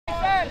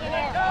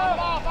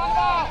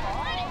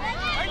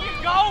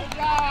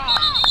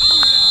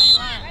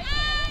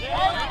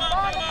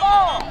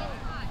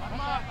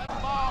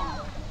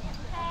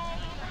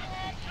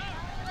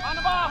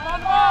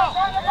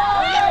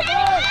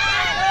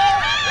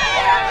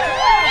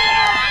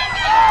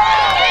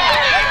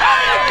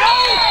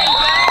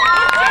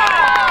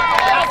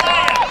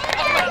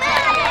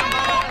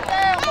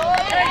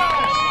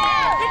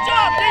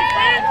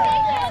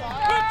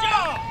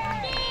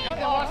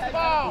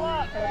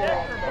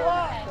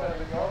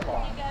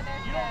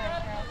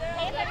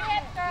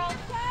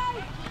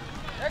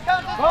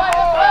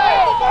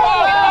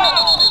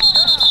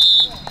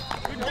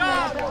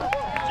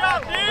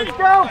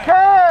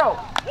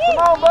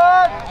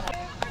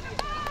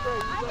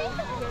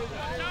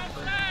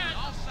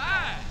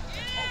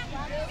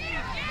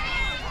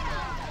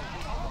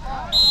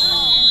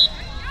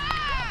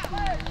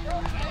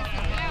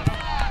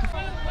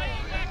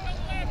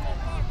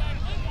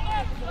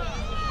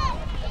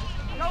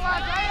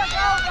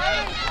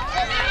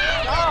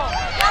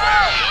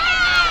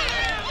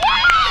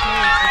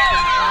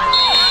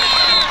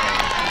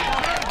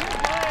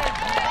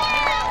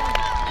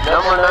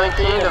Number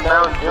 19 of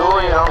Mount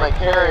Juliet on the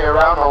carry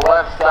around the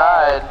left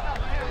side.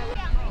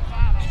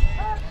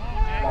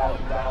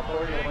 About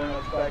 30, and we're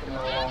expecting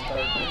a long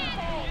 13.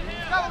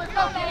 Let's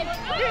go, Kenny!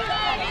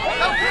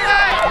 Go,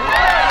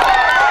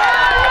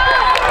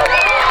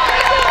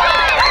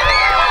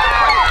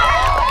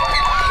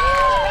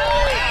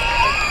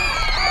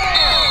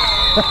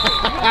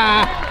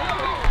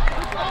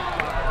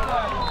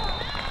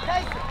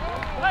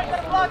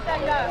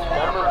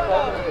 Number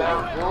 7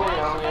 Mount Juliet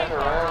on the end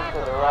around to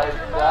the right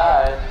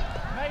side.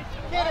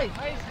 Kenny!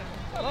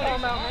 Come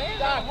on, man.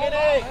 Stop,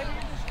 Kenny!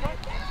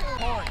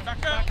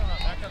 Back up.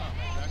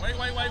 Wait.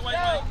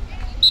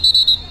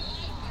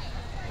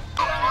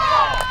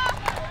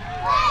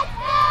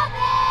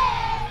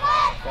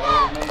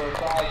 Number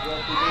 5,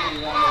 Jesse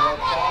Beatty on the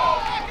left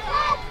side.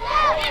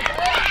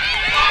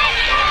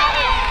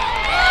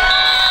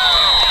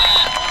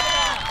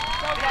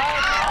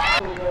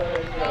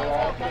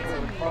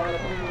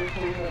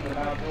 The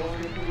Mount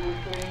Juliet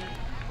team,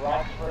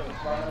 Rock for the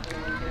Smyrna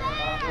team, and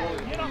Mount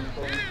Juliet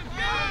team.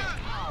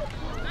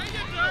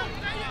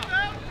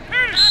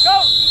 Go!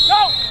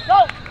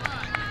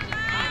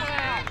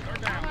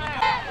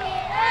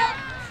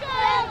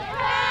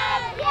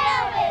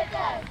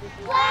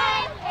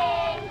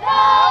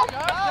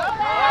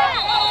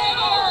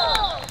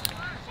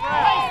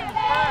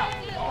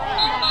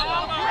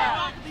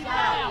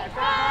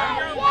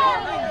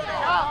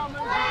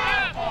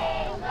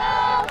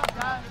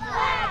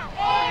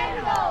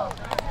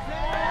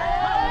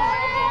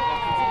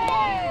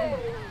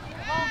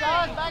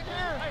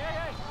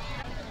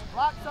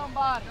 Block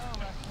somebody.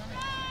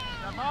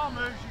 The ball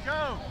moves, you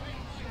go.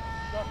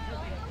 Go,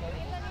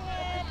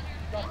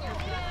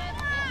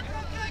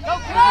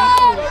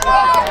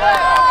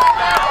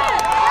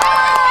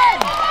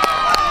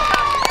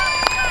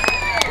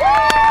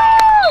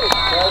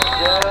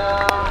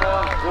 Touchdown,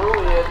 Mount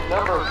Juliet.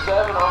 Number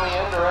 7 on the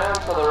end around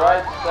to the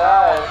right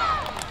side.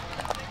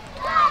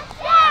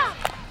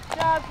 Good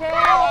job, Kenny.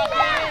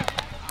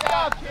 Good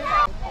job, Kenny.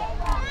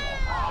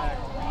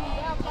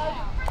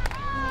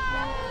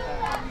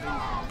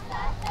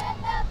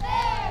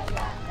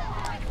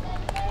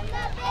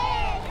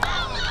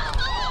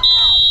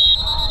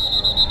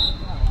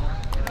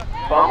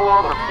 Fumble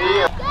on the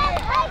field.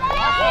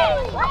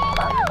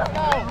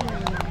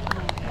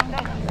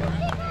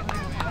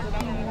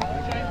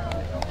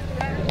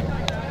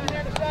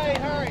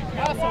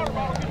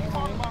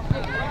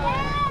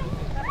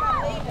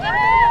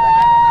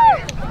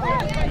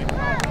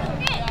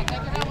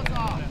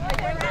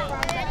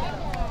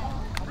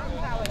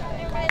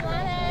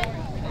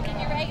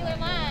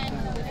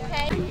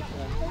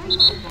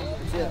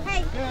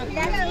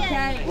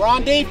 We're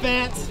on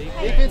defense.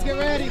 Defense, get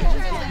ready.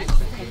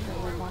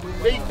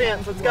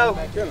 Defense, let's go.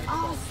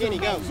 Kenny,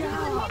 go.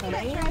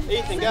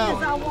 Ethan, go.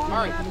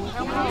 Hurry. LG.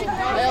 All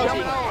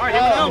right,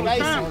 here we go.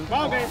 Time.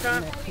 Ball game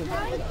time.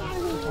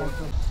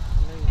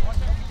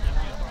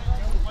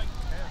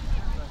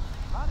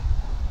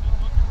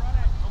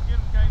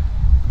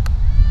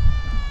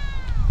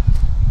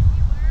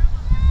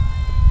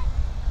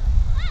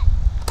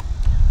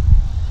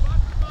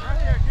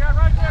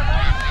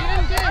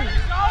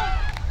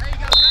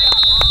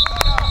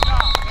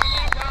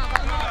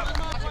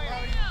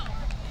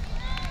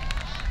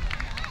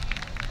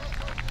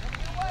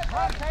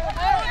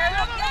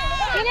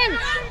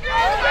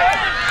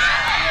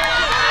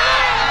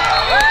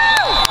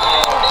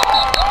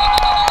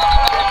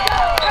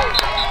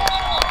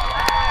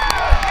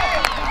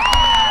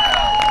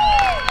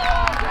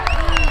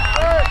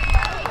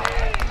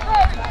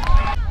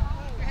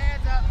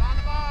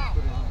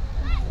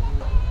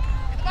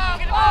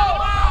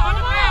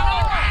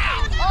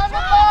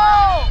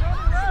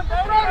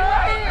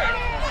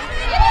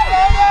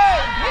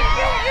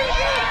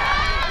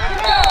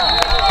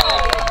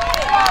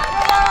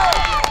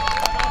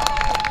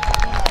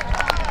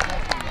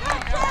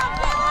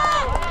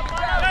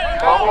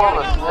 Fumble on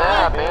the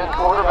snap, and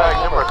quarterback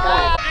number 20.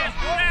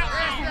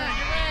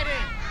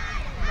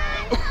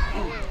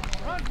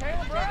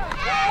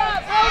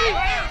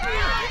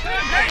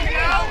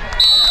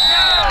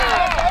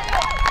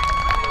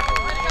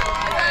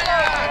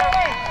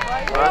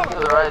 Run to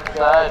the right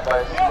side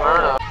by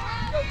Smyrna.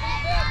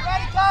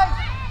 Ready, guys?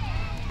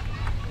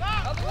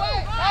 Other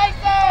way. Hey,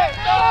 go!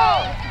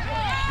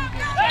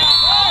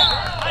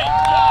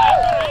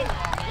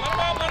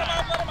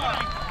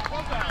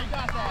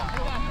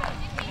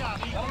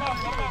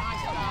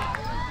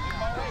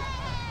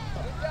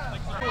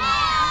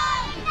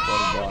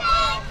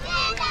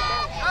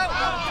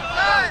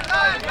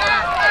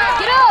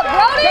 Get up,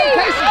 Brody! Go,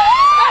 Casey!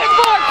 Hey,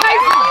 boy,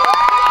 Casey!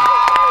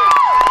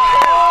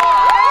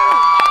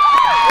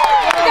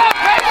 Go,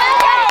 Casey!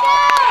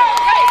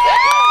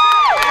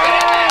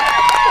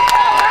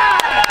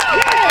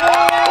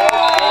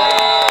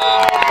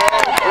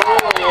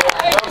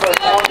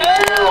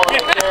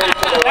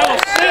 That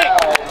was sick.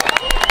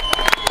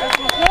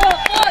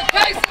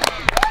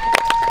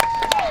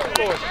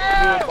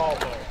 Good ball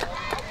player.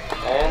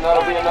 And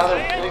that'll be another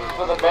 6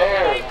 for the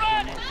Bears.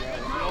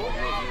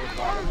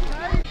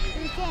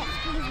 You can't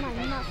squeeze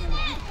my knuckles.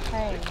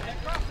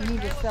 You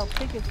need to sell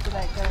tickets to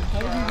that gun.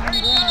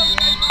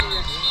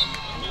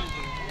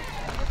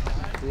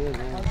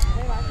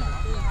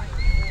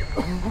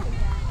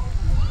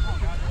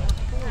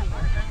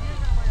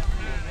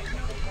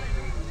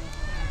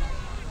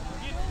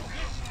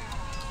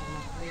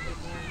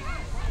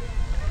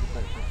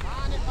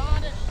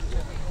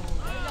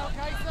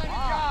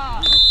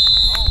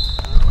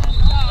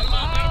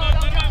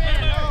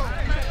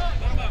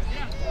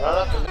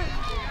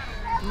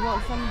 You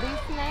want some of these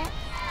snacks?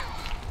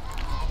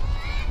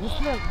 Let's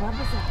look,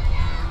 Bubba's up.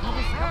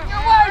 Get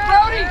away,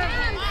 Brody!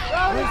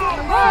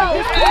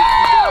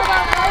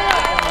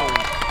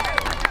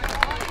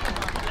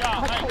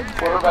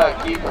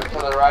 Quarterback keeper to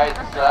the right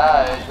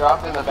side,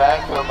 dropped in the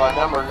backfield by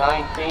number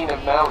 19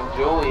 of Mount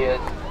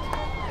Juliet.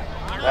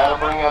 That'll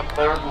bring up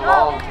 3rd and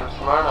long for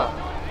Smyrna.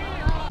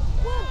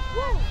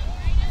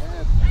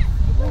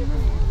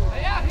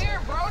 Stay out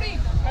here, Brody!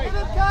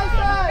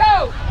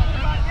 Go!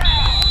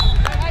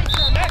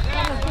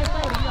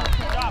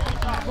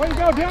 Way to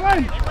go,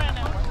 Dylan!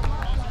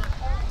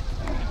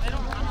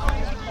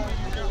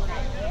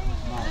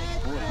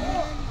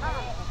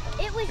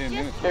 It was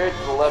just Carried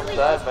to the left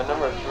side by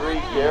number 3,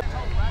 Garrett.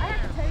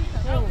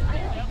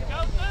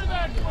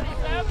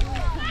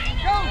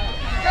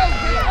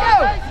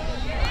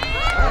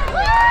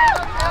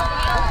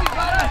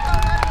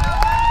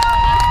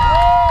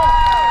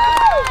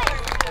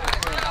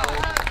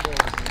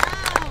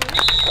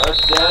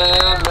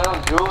 Touchdown,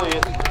 Mount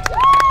Juliet.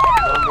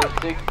 Number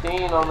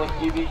 16 on the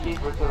QB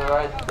keeper to the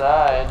right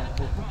side.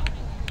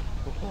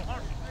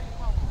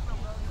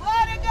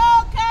 Let it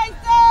go,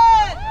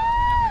 Kason!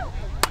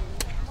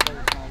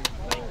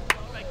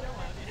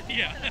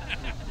 Yeah.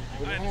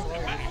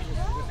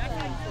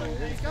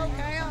 Let's go,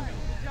 Cam.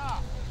 Good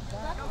job.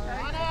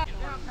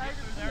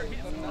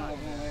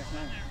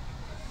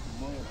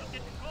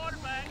 Get the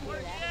quarterback.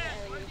 Where's he at?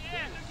 Where's he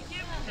at? Who's he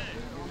giving it to?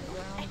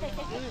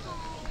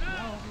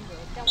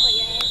 don't put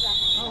your hands up.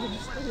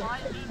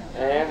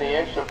 And the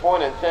extra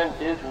point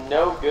attempt is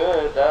no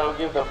good. That'll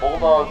give the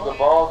Bulldogs the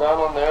ball down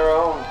on their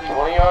own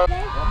 20 yards.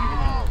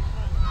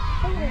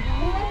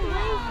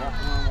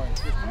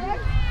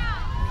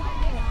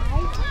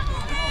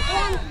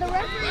 The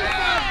referee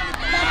said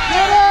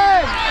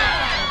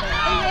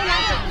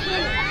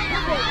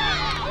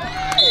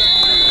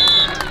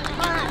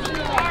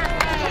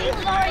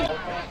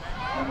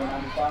Number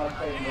 95,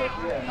 Peyton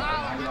Garcia, and number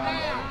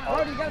 99.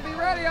 Brody, you gotta be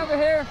ready over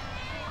here.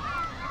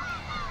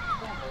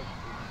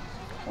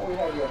 Well, we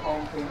have your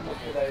home team for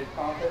today's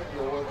contest.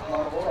 You're with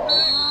Smyrna Bulldogs.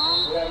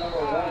 We have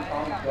number 1,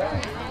 Thomas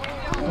Jones.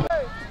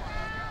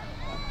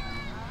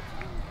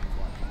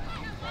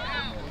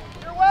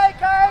 Your way,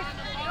 Case!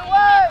 Your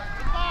way!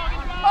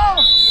 Come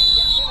on!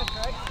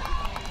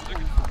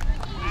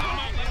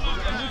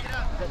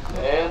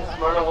 And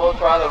Smyrna will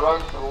try the run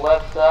to the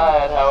left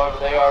side. However,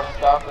 they are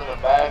stopped in the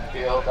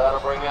backfield. That'll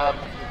bring up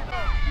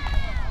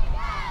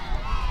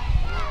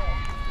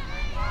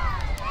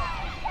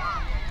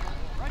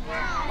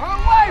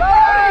Wrong way,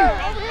 Brody!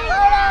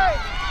 Brody!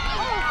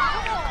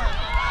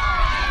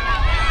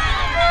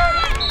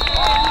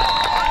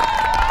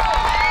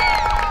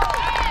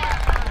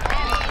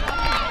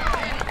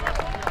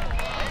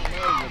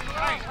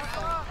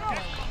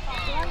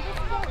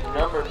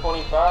 number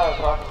 25,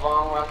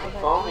 Rakavon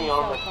Rakafoni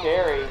on the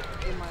carry.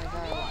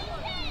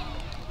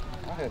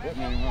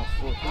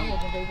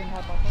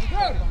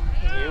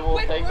 He will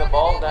take the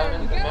ball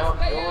down into Mount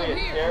Juliet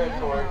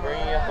territory,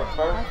 bringing up a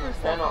 1st and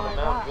 10 on the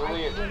Mount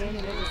Juliet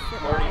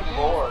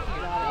 34.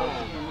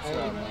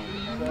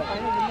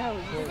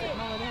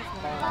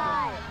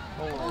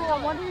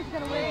 I wonder who's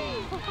going to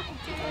win.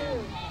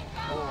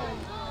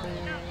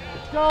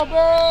 Let's go, Bills! Go,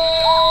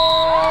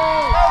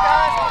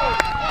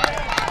 guys!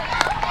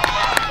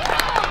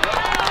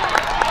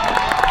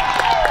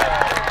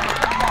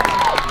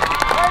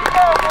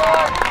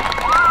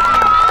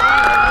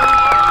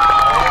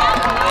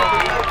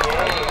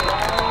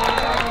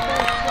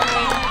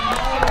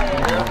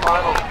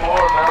 Final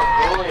score, Mount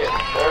Juliet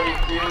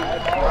 32,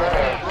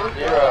 Smyrna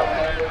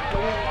 0.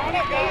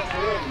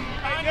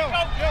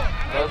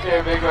 Let's hear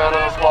a big round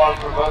of applause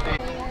for both these.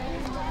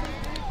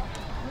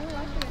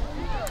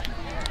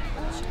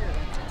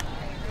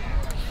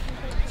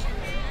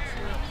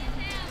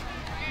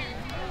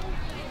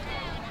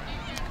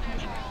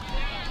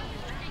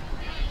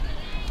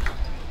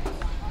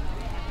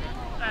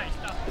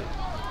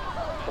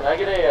 Can I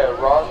get a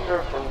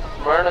roster from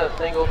Smyrna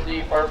single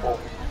C purple?